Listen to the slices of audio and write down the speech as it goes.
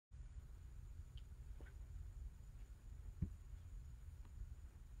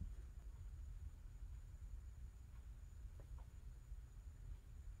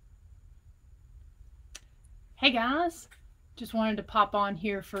Hey guys, just wanted to pop on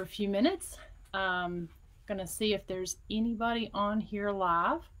here for a few minutes. Gonna see if there's anybody on here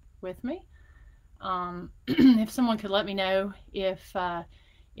live with me. If someone could let me know if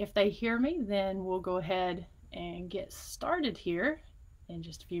they hear me, then we'll go ahead and get started here in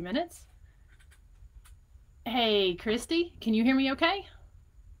just a few minutes. Hey Christy, can you hear me okay?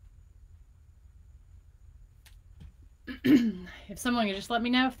 If someone could just let me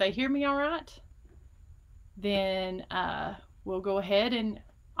know if they hear me all right, then we'll go ahead and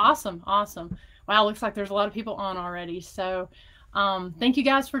awesome. Wow, looks like there's a lot of people on already. So thank you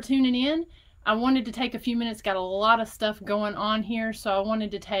guys for tuning in. I wanted to take a few minutes, got a lot of stuff going on here, so I wanted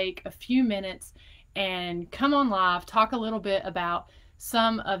to take a few minutes and come on live, talk a little bit about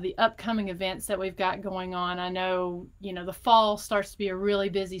some of the upcoming events that we've got going on. I know, the fall starts to be a really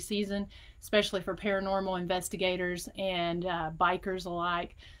busy season, especially for paranormal investigators and bikers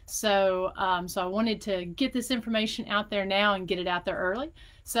alike. So I wanted to get this information out there now and get it out there early.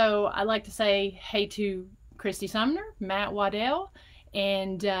 So I'd like to say hey to Christy Sumner, Matt Waddell,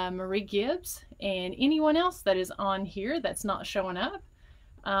 and Marie Gibbs, and anyone else that is on here that's not showing up.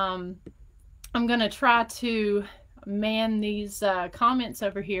 I'm going to try to man these comments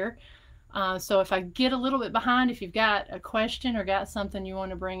over here. So if I get a little bit behind, if you've got a question or got something you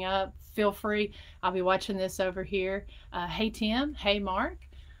want to bring up, feel free. I'll be watching this over here. Hey Tim, hey Mark.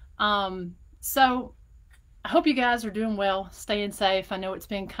 So I hope you guys are doing well, staying safe. I know it's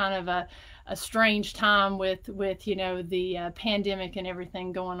been kind of a strange time with the pandemic and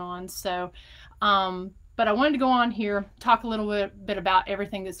everything going on. So but I wanted to go on here, talk a little bit about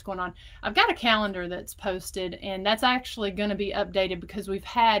everything that's going on. I've got a calendar that's posted, and that's actually going to be updated because we've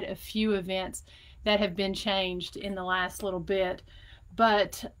had a few events that have been changed in the last little bit.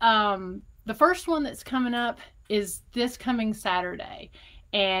 But the first one that's coming up is this coming Saturday,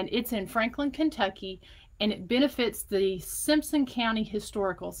 and it's in Franklin, Kentucky, and it benefits the Simpson County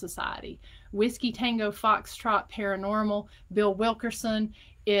Historical Society. Whiskey Tango Foxtrot Paranormal, Bill Wilkerson,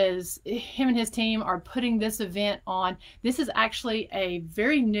 him and his team are putting this event on. This is actually a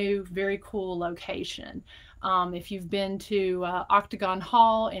very new, very cool location. If you've been to Octagon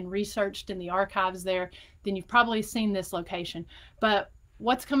Hall and researched in the archives there, then you've probably seen this location. But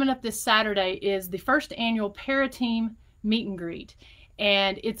what's coming up this Saturday is the first annual Para-Team Meet and Greet.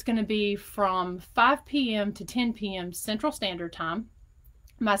 And it's going to be from 5 p.m. to 10 p.m. Central Standard Time.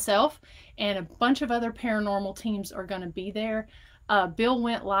 Myself and a bunch of other paranormal teams are going to be there. Bill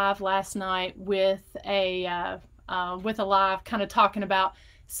went live last night with a live kind of talking about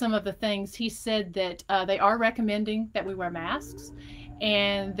some of the things. He said that they are recommending that we wear masks,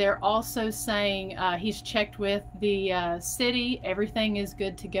 and they're also saying he's checked with the city. Everything is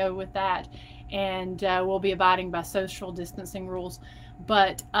good to go with that, and we'll be abiding by social distancing rules.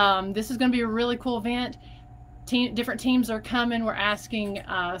 But this is going to be a really cool event. Different teams are coming. We're asking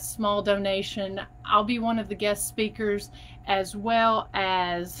a small donation. I'll be one of the guest speakers, as well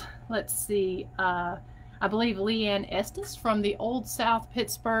as, let's see, I believe Leanne Estes from the Old South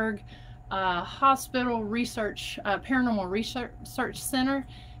Pittsburgh Hospital Research, Paranormal Research Center.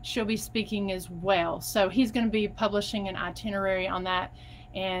 She'll be speaking as well. So he's going to be publishing an itinerary on that.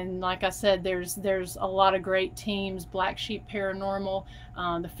 And like I said, there's a lot of great teams: Black Sheep Paranormal,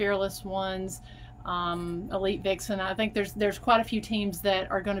 the Fearless Ones, Elite Vixen. I think there's quite a few teams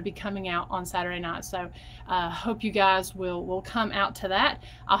that are going to be coming out on Saturday night. So hope you guys will come out to that.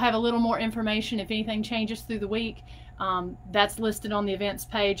 I'll have a little more information if anything changes through the week. That's listed on the events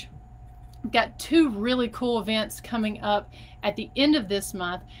page. We've got two really cool events coming up at the end of this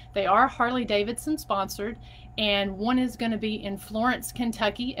month. They are Harley-Davidson sponsored, and one is going to be in Florence,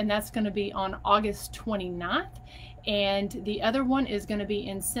 Kentucky, and that's going to be on August 29th. And the other one is going to be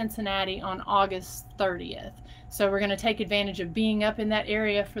in Cincinnati on August 30th. So we're going to take advantage of being up in that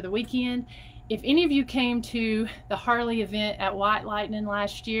area for the weekend. If any of you came to the Harley event at White Lightning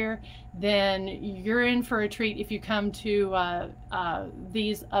last year, then you're in for a treat if you come to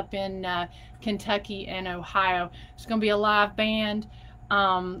these up in Kentucky and Ohio. There's going to be a live band.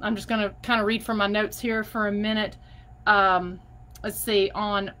 I'm just going to kind of read from my notes here for a minute. Let's see,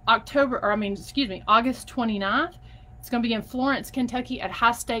 on August 29th, it's going to be in Florence, Kentucky at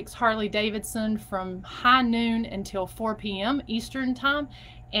High Stakes Harley-Davidson from high noon until 4 p.m. Eastern Time.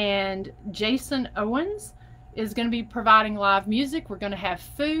 And Jason Owens is going to be providing live music. We're going to have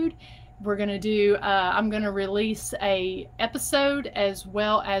food. We're going to do, I'm going to release a episode as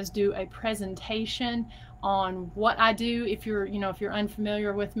well as do a presentation on what I do. If you're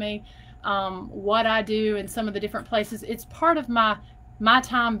unfamiliar with me, what I do in some of the different places. It's part of my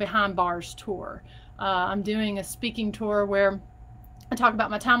Time Behind Bars tour. I'm doing a speaking tour where I talk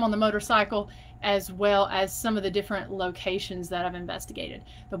about my time on the motorcycle as well as some of the different locations that I've investigated.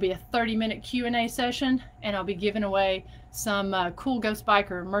 There'll be a 30-minute Q&A session, and I'll be giving away some cool Ghost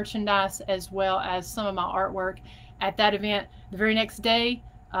Biker merchandise as well as some of my artwork at that event. The very next day,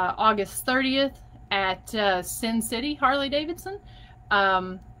 August 30th at Sin City Harley-Davidson,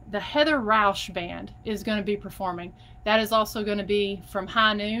 the Heather Rausch Band is going to be performing. That is also going to be from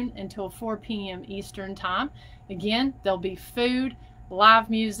high noon until 4 p.m. Eastern Time. Again, there'll be food, live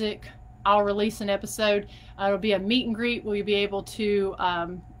music. I'll release an episode. It'll be a meet and greet where you'll be able to,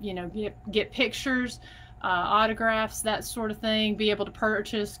 you know, get pictures, autographs, that sort of thing, be able to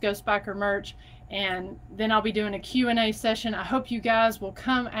purchase Ghost Biker merch. And then I'll be doing a Q&A session. I hope you guys will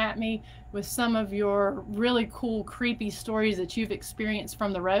come at me with some of your really cool, creepy stories that you've experienced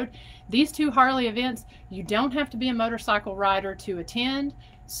from the road. These two Harley events, you don't have to be a motorcycle rider to attend.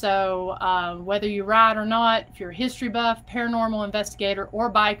 So whether you ride or not, if you're a history buff, paranormal investigator,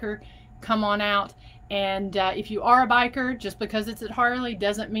 or biker, come on out. And if you are a biker, just because it's at Harley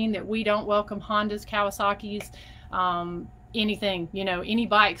doesn't mean that we don't welcome Hondas, Kawasaki's, anything, you know, any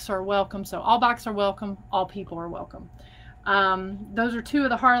bikes are welcome. So all bikes are welcome, all people are welcome. Those are two of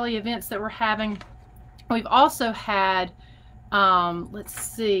the Harley events that we're having. We've also had, let's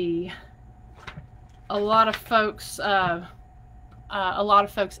see, a lot of folks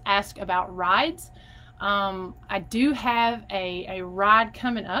ask about rides. I do have a ride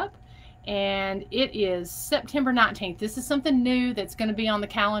coming up, and it is September 19th. This is something new that's going to be on the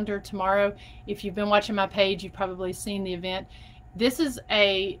calendar tomorrow. If you've been watching my page, you've probably seen the event. This is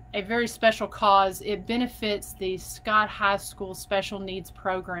a very special cause. It benefits the Scott High School Special Needs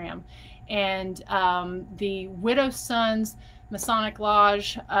Program. And the Widow Sons Masonic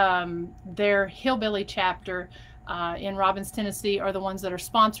Lodge, their Hillbilly chapter in Robbins, Tennessee, are the ones that are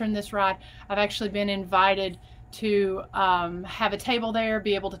sponsoring this ride. I've actually been invited to have a table there,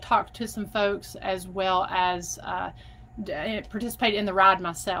 be able to talk to some folks, as well as participate in the ride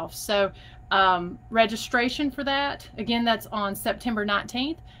myself. So registration for that, again, that's on September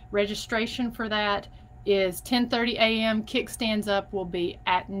 19th. Registration for that is 10:30 a.m. Kickstands Up will be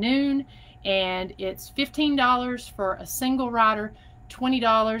at noon, and it's $15 for a single rider,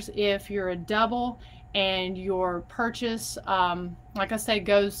 $20 if you're a double. And your purchase, like I said,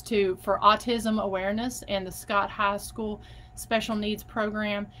 goes for autism awareness and the Scott High School Special Needs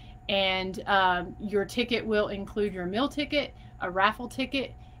Program. And your ticket will include your meal ticket, a raffle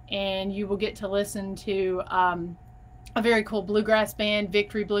ticket, and you will get to listen to a very cool bluegrass band,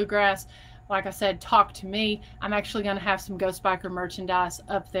 Victory Bluegrass. Like I said, talk to me. I'm actually going to have some Ghost Biker merchandise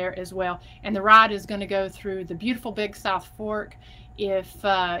up there as well. And the ride is going to go through the beautiful Big South Fork.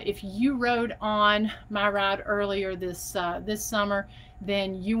 If you rode on my ride earlier this summer,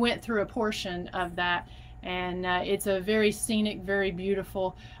 then you went through a portion of that, and it's a very scenic, very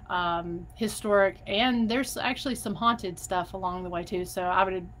beautiful, historic, and there's actually some haunted stuff along the way too. So I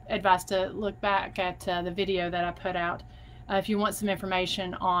would advise to look back at the video that I put out if you want some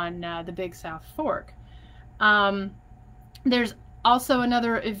information on the Big South Fork. There's also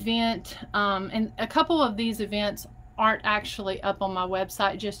another event, and a couple of these events aren't actually up on my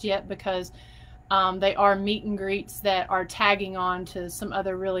website just yet because they are meet and greets that are tagging on to some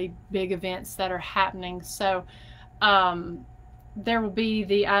other really big events that are happening. So there will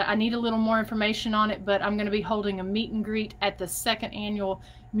be I need a little more information on it, but I'm going to be holding a meet and greet at the 2nd annual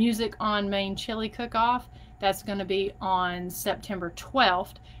Music on Main Chili Cook-Off. That's going to be on September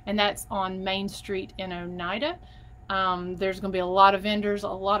 12th, and that's on Main Street in Oneida. There's going to be a lot of vendors, a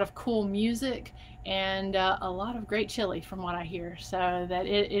lot of cool music, and a lot of great chili from what I hear. So that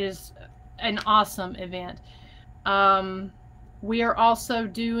it is an awesome event. We are also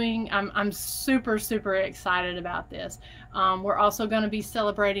doing, I'm super excited about this. We're also going to be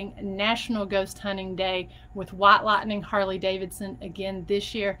celebrating National Ghost Hunting Day with White Lightning Harley-Davidson again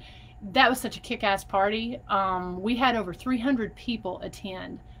this year. That was such a kick-ass party. We had over 300 people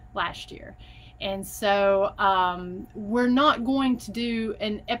attend last year. And so we're not going to do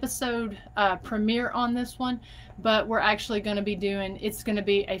an episode premiere on this one, but we're actually going to be it's going to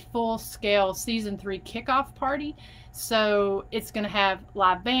be a full-scale Season 3 kickoff party. So it's going to have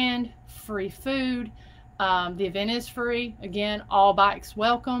live band, free food. The event is free. Again, all bikes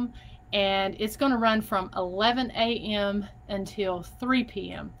welcome. And it's going to run from 11 a.m. until 3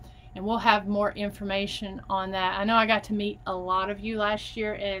 p.m. And we'll have more information on that. I know I got to meet a lot of you last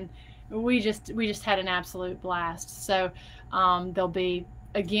year, and we just had an absolute blast. So there'll be,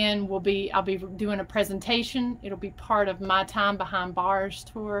 again, I'll be doing a presentation. It'll be part of my Time Behind Bars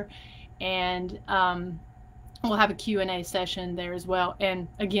tour, and we'll have a Q&A session there as well, and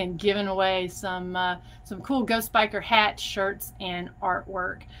again, giving away some cool Ghost Biker hats, shirts, and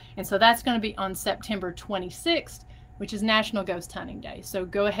artwork. And so that's going to be on September 26th, which is National Ghost Hunting Day. So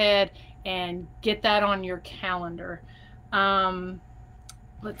go ahead and get that on your calendar.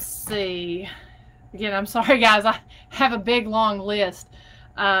 Let's see. Again, I'm sorry guys, I have a big long list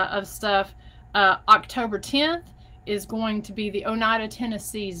of stuff. October 10th is going to be the Oneida,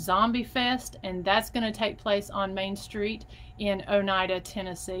 Tennessee Zombie Fest, and that's going to take place on Main Street in Oneida,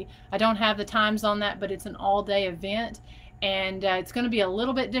 Tennessee. I don't have the times on that, but it's an all-day event, and it's going to be a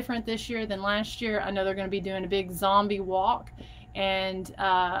little bit different this year than last year. I know they're going to be doing a big zombie walk, and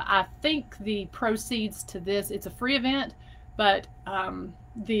I think the proceeds to this, it's a free event, but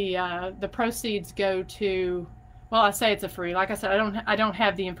the proceeds go to, well, I say it's a free, like I said, I don't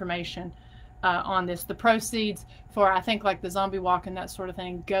have the information on this. The proceeds for, I think, like the zombie walk and that sort of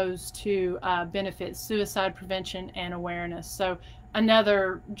thing goes to benefit suicide prevention and awareness. So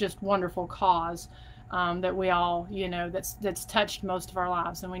another just wonderful cause that we all, you know, that's touched most of our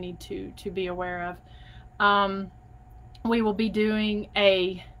lives, and we need to be aware of. We will be doing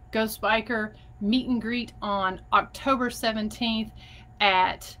a Ghost Biker meet and greet on October 17th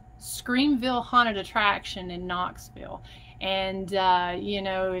at Screamville Haunted Attraction in Knoxville. And you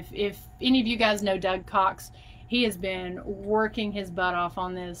know, if any of you guys know Doug Cox, he has been working his butt off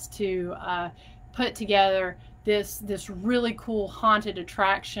on this to put together this really cool haunted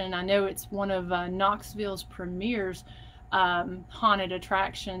attraction. I know it's one of Knoxville's premieres haunted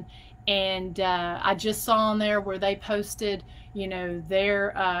attraction, and I just saw on there where they posted, you know,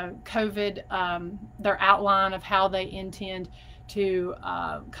 their COVID, their outline of how they intend to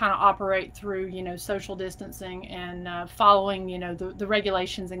kind of operate through, you know, social distancing and following, you know, the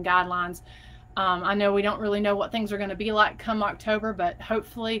regulations and guidelines. I know we don't really know what things are going to be like come October, but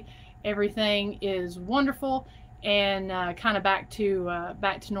hopefully everything is wonderful and kind of back to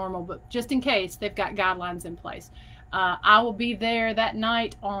normal. But just in case, they've got guidelines in place. I will be there that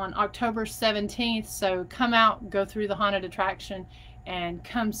night on October 17th, so come out, go through the haunted attraction, and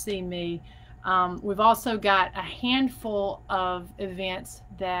come see me. We've also got a handful of events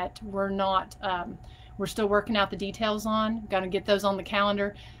that we're still working out the details on. Got to get those on the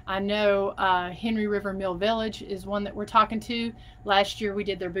calendar. I know Henry River Mill Village is one that we're talking to. Last year we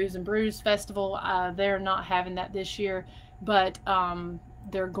did their Booze and Brews Festival. They're not having that this year, but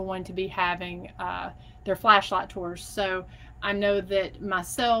they're going to be having their flashlight tours. So I know that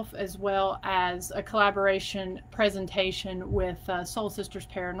myself, as well as a collaboration presentation with Soul Sisters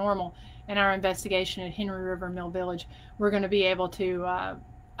Paranormal and our investigation at Henry River Mill Village, we're going to be able to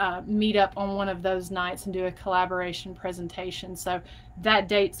meet up on one of those nights and do a collaboration presentation. So that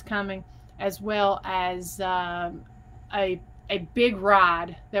date's coming, as well as a big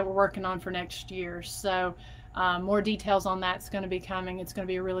ride that we're working on for next year. So more details on that's going to be coming. It's going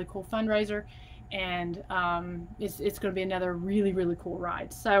to be a really cool fundraiser, and it's going to be another really, really cool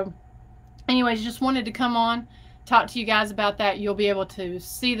ride. So anyways, just wanted to come on, talk to you guys about that. You'll be able to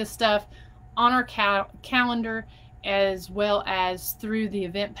see the stuff on our calendar, as well as through the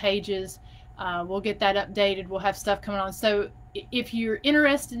event pages. We'll get that updated. We'll have stuff coming on. So if you're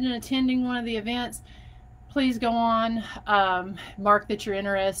interested in attending one of the events, please go on, mark that you're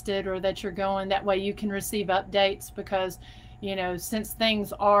interested or that you're going. That way you can receive updates, because, you know, since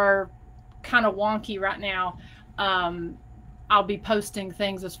things are kind of wonky right now, I'll be posting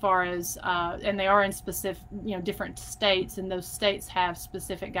things as far as, and they are in specific, you know, different states, and those states have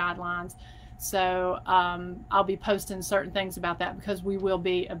specific guidelines. So I'll be posting certain things about that, because we will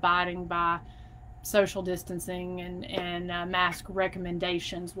be abiding by social distancing and mask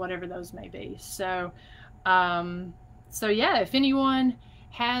recommendations, whatever those may be. So so yeah, if anyone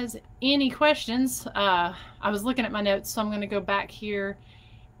has any questions, I was looking at my notes, so I'm going to go back here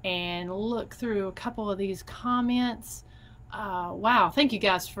and look through a couple of these comments. Wow, thank you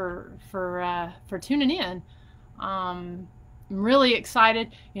guys for tuning in. I'm really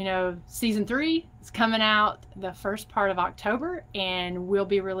excited. You know, season 3 is coming out the first part of October, and we'll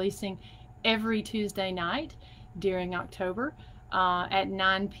be releasing every Tuesday night during October at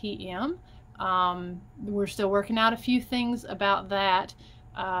 9 p.m. We're still working out a few things about that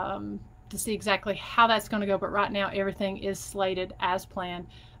to see exactly how that's going to go, but right now everything is slated as planned,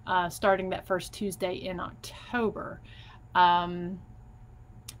 starting that first Tuesday in October.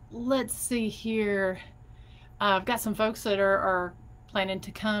 Let's see here. I've got some folks that are planning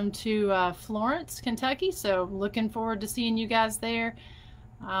to come to Florence, Kentucky, so looking forward to seeing you guys there.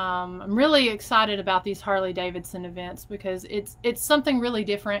 I'm really excited about these Harley-Davidson events, because it's something really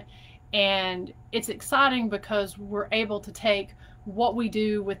different, and it's exciting because we're able to take what we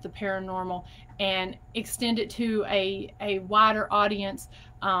do with the paranormal and extend it to a wider audience,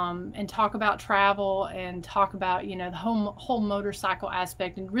 and talk about travel and talk about, you know, the whole motorcycle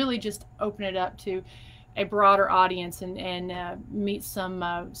aspect, and really just open it up to a broader audience, and meet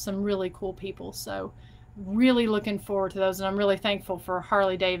some really cool people. So really looking forward to those, and I'm really thankful for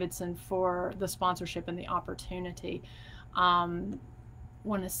Harley Davidson for the sponsorship and the opportunity.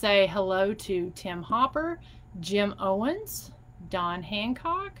 Want to say hello to Tim Hopper, Jim Owens, Don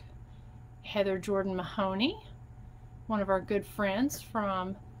Hancock, Heather Jordan Mahoney, one of our good friends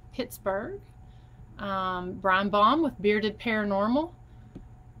from Pittsburgh, Brian Baum with Bearded Paranormal.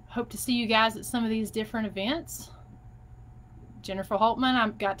 Hope to see you guys at some of these different events. Jennifer Holtman, I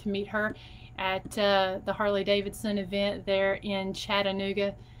got to meet her at the Harley Davidson event there in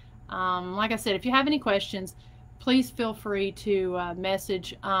Chattanooga. Like I said, if you have any questions, please feel free to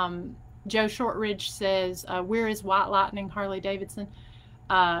message. Joe Shortridge says, where is White Lightning Harley Davidson?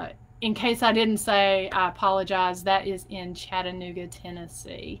 In case I didn't say, I apologize. That is in Chattanooga,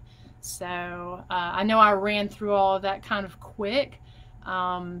 Tennessee. So I know I ran through all of that kind of quick.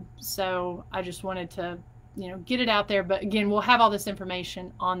 So I just wanted to, you know, get it out there. But again, we'll have all this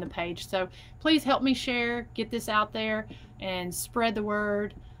information on the page. So please help me share, get this out there, and spread the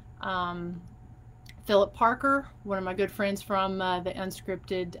word. Philip Parker, one of my good friends from the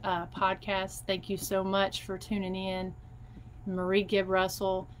Unscripted podcast, thank you so much for tuning in. Marie Gibb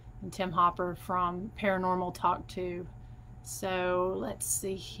Russell and Tim Hopper from Paranormal Talk 2. So let's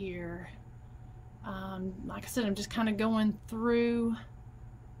see here. Like I said, I'm just kind of going through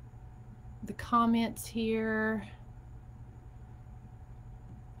the comments here.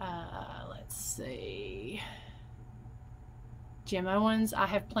 Let's see. Jim Owens, I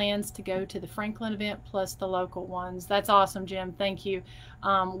have plans to go to the Franklin event plus the local ones. That's awesome, Jim. Thank you.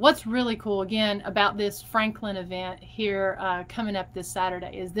 What's really cool, again, about this Franklin event here coming up this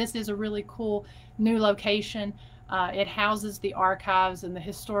Saturday is this is a really cool new location. It houses the archives and the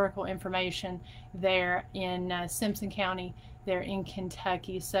historical information there in Simpson County, there in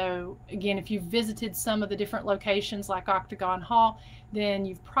Kentucky. So again, if you've visited some of the different locations like Octagon Hall, then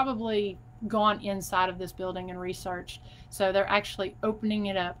you've probably gone inside of this building and researched. So they're actually opening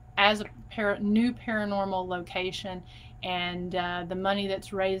it up as a new paranormal location, and the money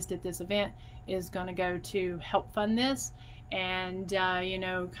that's raised at this event is going to go to help fund this, and you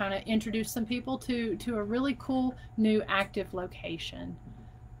know, kind of introduce some people to a really cool new active location.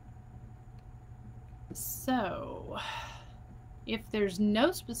 So if there's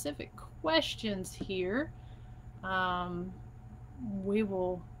no specific questions here, we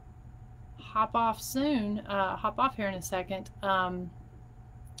will hop off here in a second.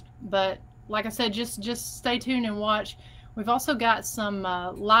 But like I said, just stay tuned and watch. We've also got some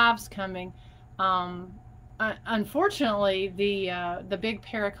lives coming. Unfortunately, the big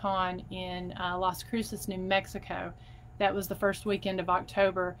Paracon in Las Cruces, New Mexico, that was the first weekend of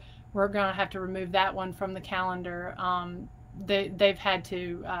October. We're going to have to remove that one from the calendar. They've had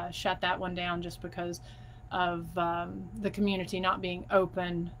to shut that one down just because of the community not being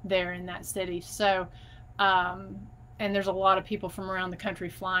open there in that city. So, and there's a lot of people from around the country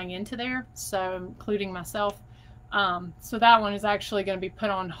flying into there, so including myself. So that one is actually going to be put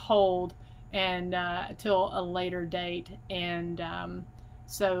on hold and till a later date. And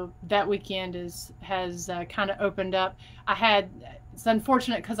so that weekend has kind of opened up. It's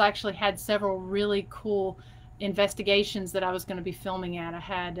unfortunate because I actually had several really cool investigations that I was going to be filming at. I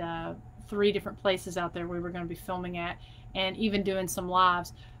had 3 different places out there we were going to be filming at, and even doing some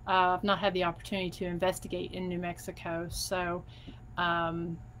lives. I've not had the opportunity to investigate in New Mexico, so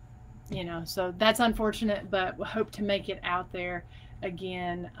you know, so that's unfortunate, but we hope to make it out there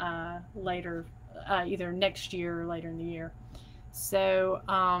again later, either next year or later in the year. So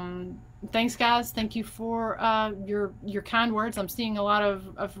thanks, guys. Thank you for your kind words. I'm seeing a lot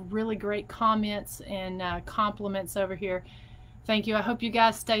of really great comments and compliments over here. Thank you. I hope you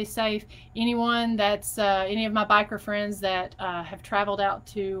guys stay safe. Anyone that's any of my biker friends that have traveled out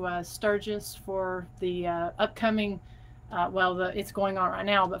to Sturgis for the upcoming, it's going on right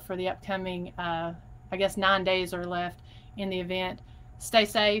now, but for the upcoming, I guess 9 days are left in the event, stay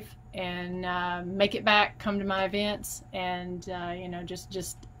safe and make it back. Come to my events, and you know,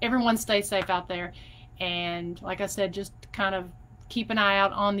 just everyone stay safe out there. And like I said, just kind of keep an eye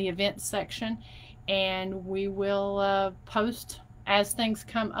out on the events section, and we will post as things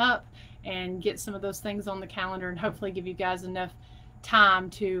come up and get some of those things on the calendar, and hopefully give you guys enough time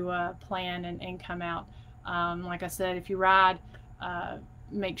to plan and come out. Like I said, if you ride,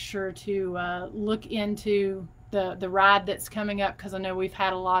 make sure to look into the ride that's coming up, because I know we've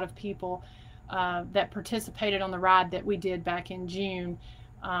had a lot of people that participated on the ride that we did back in June,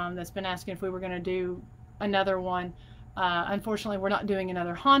 that's been asking if we were going to do another one. Unfortunately, we're not doing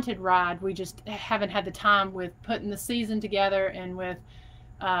another haunted ride. We just haven't had the time with putting the season together and with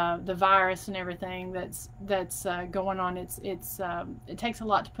the virus and everything that's going on. It takes a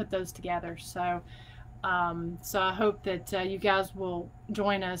lot to put those together. So I hope that you guys will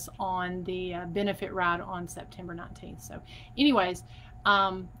join us on the benefit ride on September 19th. So anyways,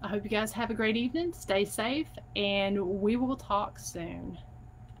 I hope you guys have a great evening. Stay safe, and we will talk soon.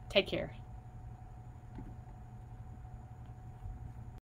 Take care.